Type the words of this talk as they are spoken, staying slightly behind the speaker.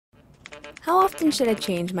How often should I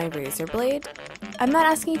change my razor blade? I'm not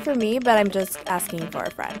asking for me, but I'm just asking for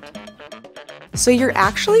a friend. So you're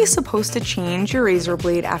actually supposed to change your razor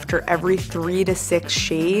blade after every 3 to 6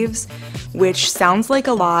 shaves, which sounds like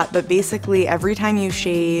a lot, but basically every time you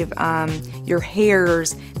shave, your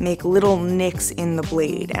hairs make little nicks in the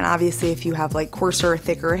blade. And obviously if you have like coarser or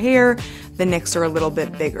thicker hair, the nicks are a little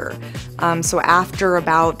bit bigger. So after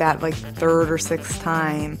about that like 3rd or 6th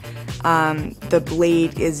time, the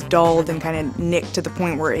blade is dulled and kind of nicked to the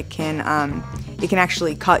point where it can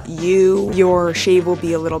actually cut you. Your shave will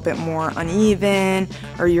be a little bit more uneven,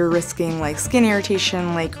 or you're risking like skin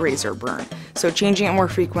irritation like razor burn. So changing it more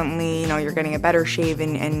frequently, you're getting a better shave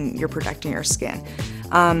and you're protecting your skin.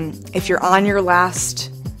 If you're on your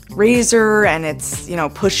last razor and it's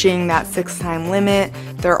pushing that 6th time limit,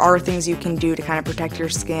 there are things you can do to kind of protect your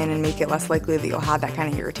skin and make it less likely that you'll have that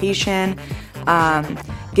kind of irritation.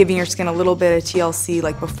 Giving your skin a little bit of TLC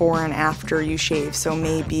like before and after you shave. So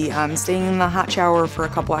maybe staying in the hot shower for a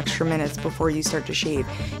couple extra minutes before you start to shave.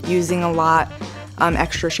 Using a lot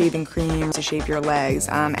extra shaving cream to shave your legs.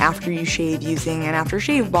 After you shave, using an after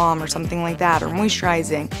shave balm or something like that, or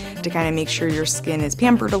moisturizing to kind of make sure your skin is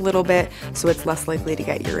pampered a little bit so it's less likely to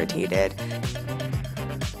get irritated.